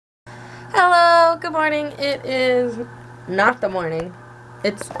Hello, good morning. It is not the morning.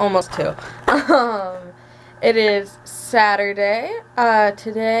 It's almost 2. It is Saturday.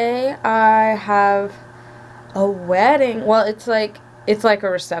 Today I have a wedding. Well, it's like a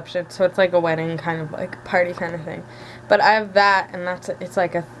reception, so it's like a wedding kind of like party kind of thing. But I have that, and it's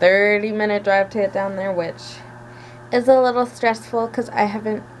like a 30-minute drive to get down there, which is a little stressful because I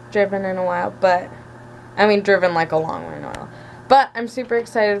haven't driven in a while, but I mean driven like a long way in a while. But I'm super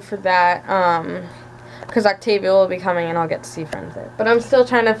excited for that, because Octavia will be coming and I'll get to see friends there. But I'm still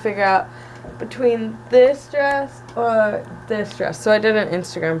trying to figure out between this dress or this dress. So I did an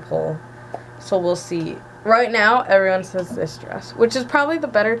Instagram poll, so we'll see. Right now, everyone says this dress, which is probably the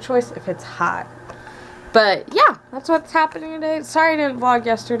better choice if it's hot. But yeah, that's what's happening today. Sorry I didn't vlog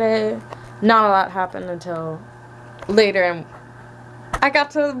yesterday. Not a lot happened until later, and I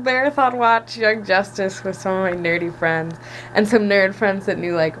got to marathon watch Young Justice with some of my nerdy friends and some nerd friends that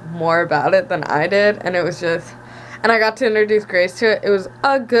knew like more about it than I did, and it was just, and I got to introduce Grace to it. It was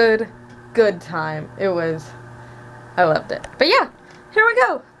a good time. I loved it. But yeah, here we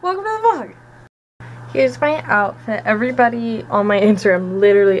go. Welcome to the vlog. Here's my outfit. Everybody on my Instagram,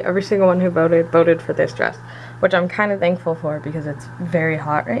 literally every single one who voted for this dress, which I'm kind of thankful for because it's very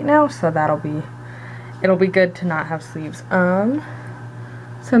hot right now, so it'll be good to not have sleeves.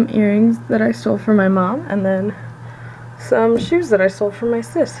 Some earrings that I stole from my mom, and then some shoes that I stole from my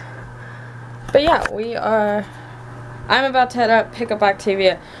sis. But yeah, I'm about to head up, pick up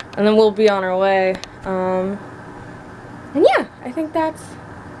Octavia, and then we'll be on our way. And yeah, I think that's,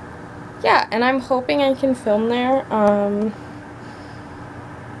 yeah, and I'm hoping I can film there,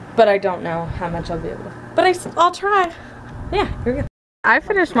 but I don't know how much I'll be able to, but I'll try. Yeah, here we go. I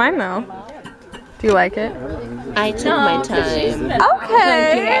finished mine though. Do you like it? I took my time.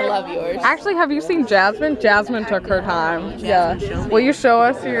 Okay. I love yours. Actually, have you seen Jasmine? Jasmine took her time. Yeah. Will you show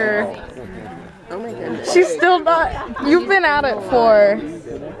us your... Oh my goodness. She's still not... You've been at it for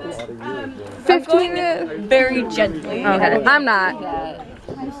 15 minutes? Very gently. Okay. I'm not.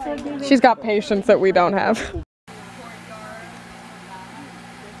 She's got patience that we don't have.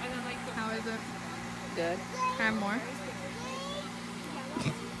 How is it? Good. Can I have more?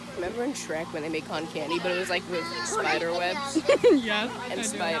 Remember in Shrek when they make cotton candy, but it was like with spider webs Yes. and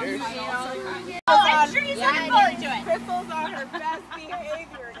spiders? Crystal's on her best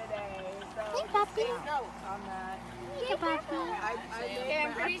behavior today. So Hey, Puppy. note on that. Hey, Puppy.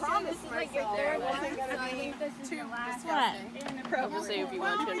 I'm pretty sure this is like your third one. So I think this is the last one. I'll just say if you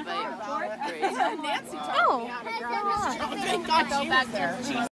want to invite Grace. Nancy told Oh. me how to grab this. Thank God she was there.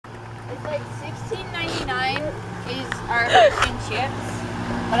 It's like $16.99 is our fish and chips.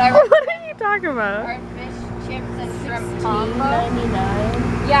 But What are you talking about? our fish, chips, and shrimp combo.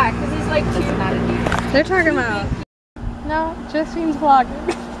 $16.99. Yeah, because it's like two. They're talking about... No, just means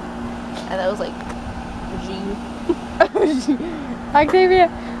vlogging. And that was like G. Octavia,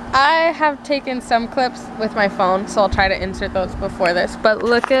 I have taken some clips with my phone, so I'll try to insert those before this. But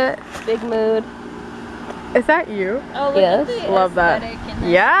look at... Big mood. Is that you? Oh, look Yes. at the Love that. aesthetic in this.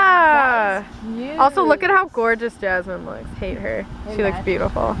 Yeah. Cute. Also, look at how gorgeous Jasmine looks. Hate her. She looks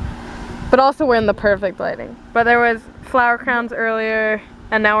beautiful. But also we're in the perfect lighting. But there was flower crowns earlier,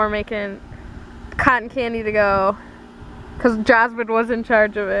 and now we're making cotton candy to go. Because Jasmine was in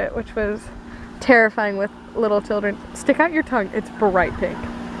charge of it, which was terrifying with little children. Stick out your tongue. It's bright pink.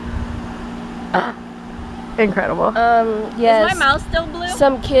 Incredible. Yes. Is my mouth still blue?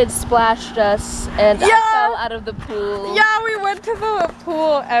 Some kids splashed us and Yeah. I fell out of the pool. Yeah, we went to the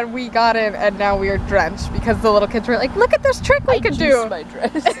pool and we got in, and now we are drenched because the little kids were like, look at this trick we could do. juiced my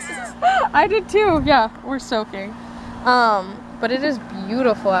dress. I did too. Yeah, we're soaking. But it is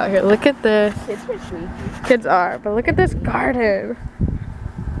beautiful out here. Look at this. Kids are sneaky. Kids are, but look at this garden.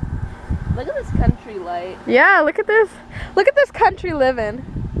 Look at this country light. Yeah, look at this. Look at this country living.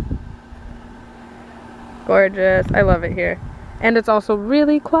 Gorgeous. I love it here. And it's also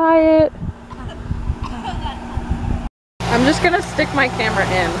really quiet. I'm just gonna stick my camera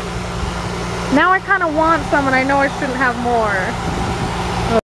in. Now I kind of want some, and I know I shouldn't have more.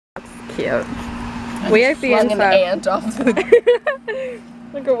 Oh, that's cute. We have the Flung inside. an ant off the...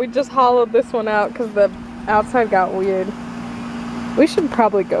 Look, we just hollowed this one out because the outside got weird. We should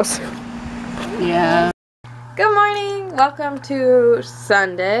probably go soon. Yeah. Good morning. Welcome to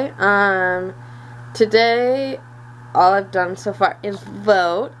Sunday. Today, all I've done so far is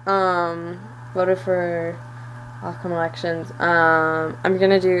vote. Voted for outcome elections. I'm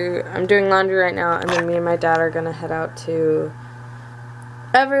doing laundry right now, and then me and my dad are gonna head out to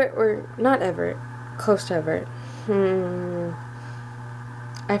Everett, or not Everett, close to Everett.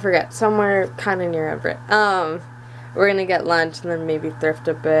 I forget, somewhere kind of near Everett. We're gonna get lunch and then maybe thrift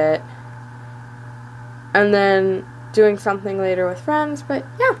a bit, and then doing something later with friends, but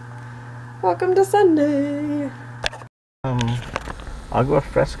yeah. Welcome to Sunday. Agua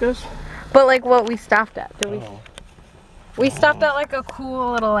frescas? But like what we stopped at, did we? We stopped at like a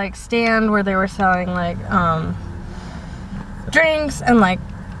cool little like stand where they were selling like drinks and like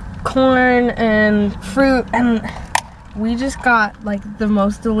corn and fruit, and we just got like the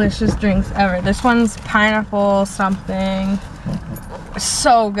most delicious drinks ever. This one's pineapple something,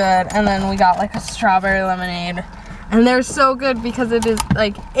 so good, and then we got like a strawberry lemonade, and they're so good because it is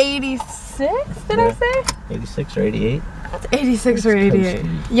like 86, did I say? 86 or 88? It's 86 or 88.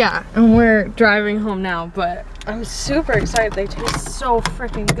 Yeah, and we're driving home now, but I'm super excited. They taste so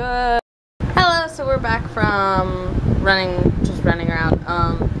freaking good. Hello, so we're back from just running around.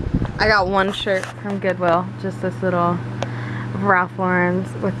 I got one shirt from Goodwill, just this little Ralph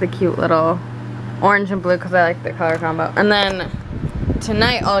Lauren's with the cute little orange and blue because I like the color combo. And then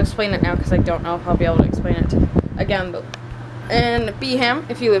tonight, I'll explain it now because I don't know if I'll be able to explain it again. But in Beeham,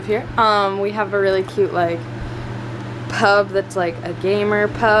 if you live here, we have a really cute like pub that's like a gamer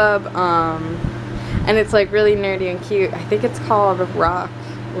pub, and it's like really nerdy and cute. I think it's called Rock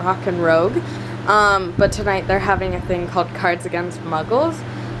and Rogue, but tonight they're having a thing called Cards Against Muggles,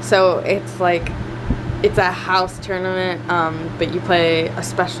 so it's like it's a house tournament, but you play a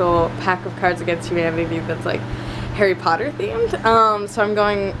special pack of Cards Against Humanity that's like Harry Potter themed. So I'm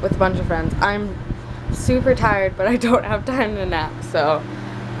going with a bunch of friends. I'm super tired, but I don't have time to nap, so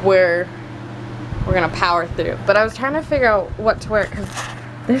we're gonna power through. But I was trying to figure out what to wear because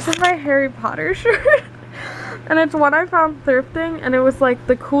this is my Harry Potter shirt and it's one I found thrifting, and it was like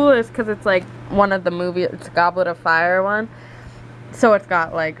the coolest because it's like one of the movie, it's a Goblet of Fire one, so it's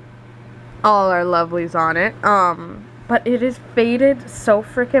got like all our lovelies on it, but it is faded so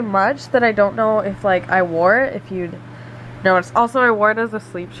freaking much that I don't know if like I wore it, if you'd notice. Also, I wore it as a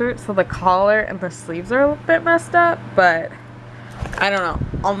sleeve shirt, so the collar and the sleeves are a bit messed up, but I don't know.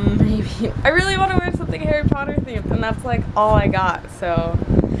 Maybe. I really want to wear something Harry Potter themed, and that's like all I got. So,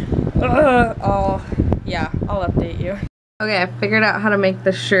 I'll update you. Okay, I figured out how to make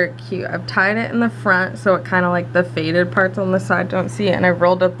the shirt cute. I've tied it in the front so it kind of like the faded parts on the side don't see it, and I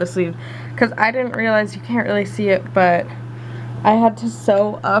rolled up the sleeve because I didn't realize you can't really see it, but I had to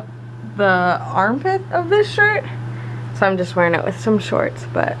sew up the armpit of this shirt, so I'm just wearing it with some shorts,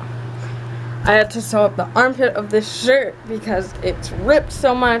 but I had to sew up the armpit of this shirt because it's ripped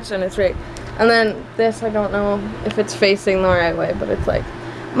so much and it's ripped. And then this, I don't know if it's facing the right way, but it's like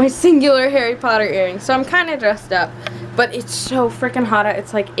my singular Harry Potter earrings. So I'm kind of dressed up, but it's so freaking hot out.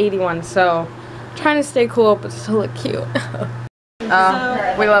 It's like 81, so I'm trying to stay cool but still look cute. We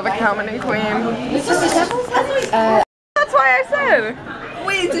love a Calvin and Queen. That's why I said.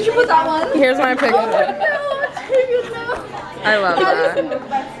 Wait, did you put that one? Here's my picture. Oh, I love that.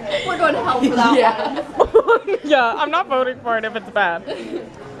 we're going to hell for that one. Yeah, I'm not voting for it if it's bad.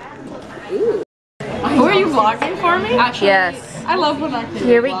 Ooh. Who are you vlogging for me? Actually, Yes. I love when I can.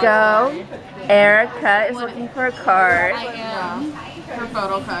 Here we go. Erica is looking for a card. I am. Her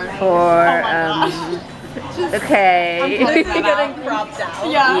photo card. For, okay. Getting cropped out.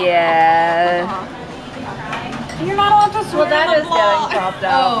 Yeah. Yeah. You're not allowed to swear. Well, that is getting cropped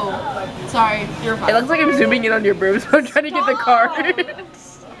out. Oh, sorry. You're fine. It looks like I'm zooming in on your boobs, so I'm trying to get the card.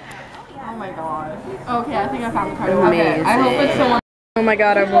 Oh my god. Okay, I think I found the card. Amazing. Okay, I hope it's the one. Oh my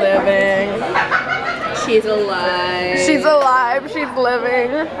god, I'm living. She's alive. She's alive, she's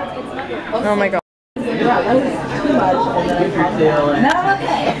living. Oh my god.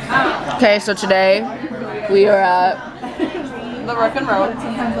 Okay, so today we are at The Rook and Road.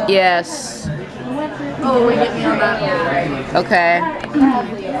 yes. Oh, wait, get me on that. Okay.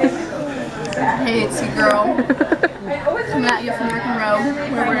 Hey, it's your girl. Coming at you from Rook and Road,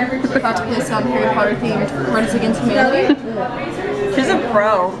 where we're about to play some Harry Potter themed Cards Against Humanity. She's a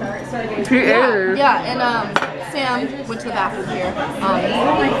pro. She is. Yeah, and Sam went to the bathroom here.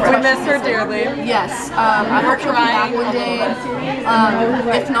 We miss her dearly. Yes, I hope she'll be back one day.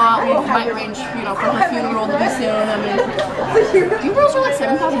 If not, we might arrange, for her funeral to be soon. I mean, funerals are like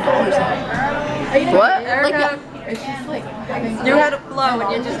 $7,000 now. What? Like, yeah. It's just like You had a flow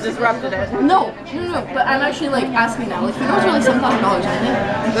and you just disrupted it. no. But I'm actually like asking now. Like funerals are like $7,000, I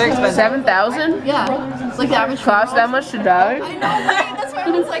think. They're expensive. 7,000? Yeah, it's like the average. Cost that much to die? I know, right? That's why I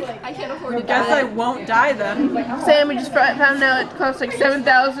was like, I can't afford to Guess I die. won't die then. Sam, we just found out it costs like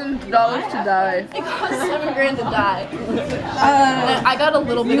 $7,000 to die. It costs $7,000 to die. And I got a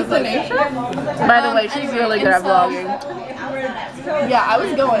little bit of the nature. By the way, she's really good at vlogging. Yeah, I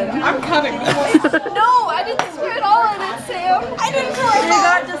was going. I'm cutting this. No, I didn't swear at all in it, Sam. I didn't swear She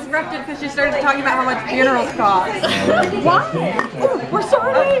got disrupted because she started talking about how much funerals cost. Why? We're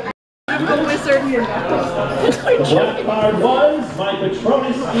sorry. wizard. The black card was my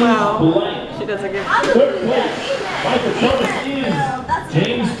Patronus is blank. She doesn't give. Third place, my Patronus is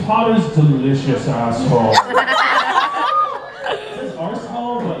James Potter's delicious asshole. It says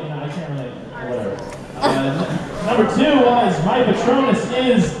arsehole, but you know, I can't really, whatever. Number 2 was my Patronus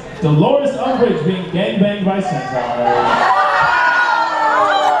is Dolores Umbridge being gangbanged by centaurs.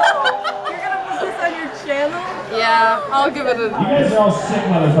 Yeah, I'll give it a. You guys are all sick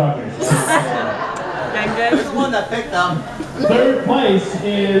motherfuckers. Gang gang. Who's the one that picked them? Third place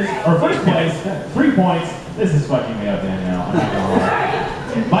is, or first place, 3 points. This is fucking me up, Danielle. I'm not gonna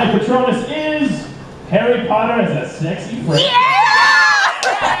lie. My Patronus is Harry Potter as a sexy friend.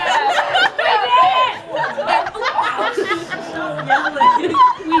 We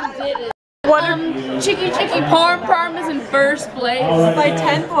did it. Chicky Chicky Parm is in first place. Right, By guys.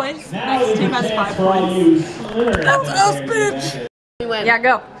 10 points. Now Next is team the has chance 5 for all points. you slitters. That's us, bitch. We win. Yeah,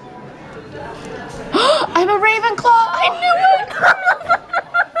 go. I'm a Ravenclaw. I knew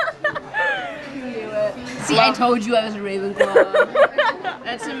it. See, I told you I was a Ravenclaw.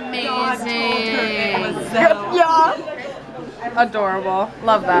 That's amazing. Yeah. Adorable.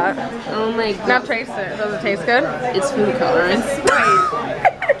 Love that. Oh my god. Now taste it. Does it taste good? It's food colorants.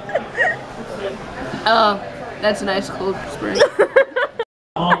 Oh, that's a nice cold spring.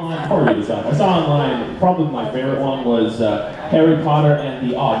 Online party this time. I saw online, probably my favorite one was Harry Potter and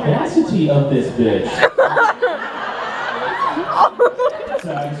the audacity of this bitch.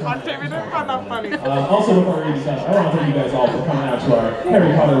 My favorite is not funny. Also, before we read this out, I want to thank you guys all for coming out to our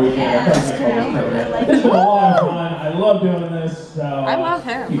Harry Potter weekend. Our Christmas tournament. It's been a lot of fun. I love doing this. So, I love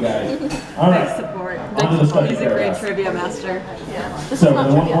him. You guys. All right. Support. On to the study He's a great paragraph. trivia master. So, for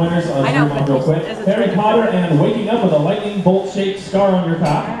the one-pointers, I'll I know, zoom on real quick. it's a Harry trivia. Potter and waking up with a lightning bolt-shaped scar on your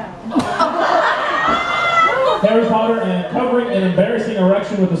cock. Harry Potter and covering an embarrassing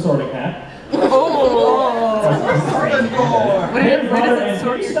erection with a sorting hat. Harry Potter and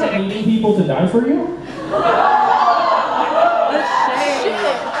can you stop needing people to die for you?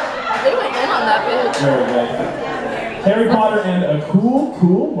 They went in on that bitch. Very good. Harry Potter and a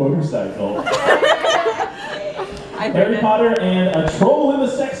cool motorcycle. Harry Potter and a troll in the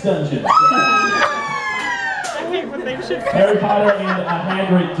sex dungeon. Harry Potter and a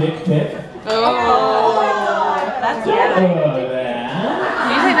Hagrid dick pic. That's That. Do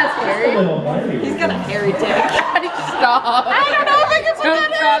you think that's A scary? little hairy. He's got a hairy dick. Stop. I don't know if I can put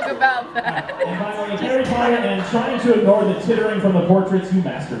Don't that talk about that. And finally, Harry Potter and trying to ignore the tittering from the portraits you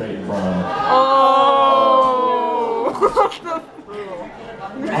masturbate in front of.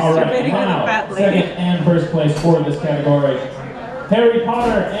 All right, Masturbating with a now, fat lady. second and first place for this category. Harry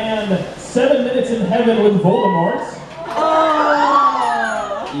Potter and 7 Minutes in Heaven with Voldemort.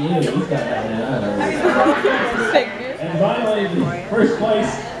 Yeah, he's got that now. And finally, the first place,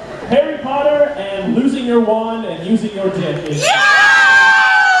 Harry Potter and losing your wand and using your dick. Is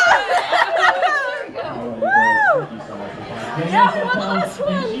Thank you so much for playing. Yeah, we won the last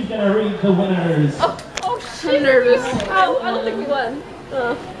one. And she's gonna read the winners. Oh shit. I'm nervous. Oh, I don't think we won.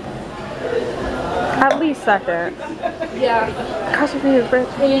 At least second. Yeah. Gosh, I think it's rich.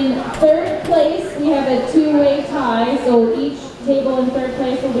 In third place, we have a two-way tie, so each table in third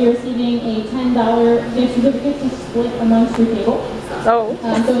place will be receiving a $10 gift certificate to split amongst your table. Oh.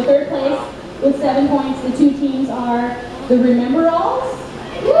 So in third place, with 7 points, the two teams are the Remember-Alls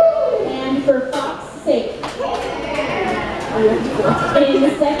and For Fox's Sake. In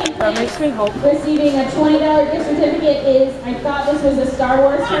the second That makes me hope. receiving a $20 gift certificate is I Thought This Was a Star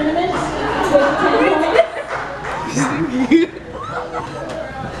Wars Tournament with 10 points.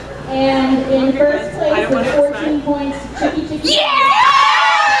 And in first place with 14 points, Chicky Chicky.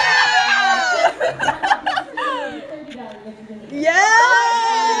 Yeah!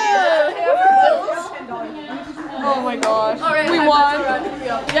 Oh my gosh. Alright, We high won. five around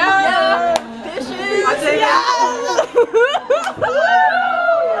here. Yeah!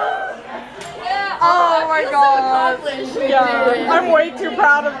 Oh my god. Accomplished. We Yeah. did it. I'm way too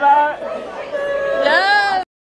proud of that.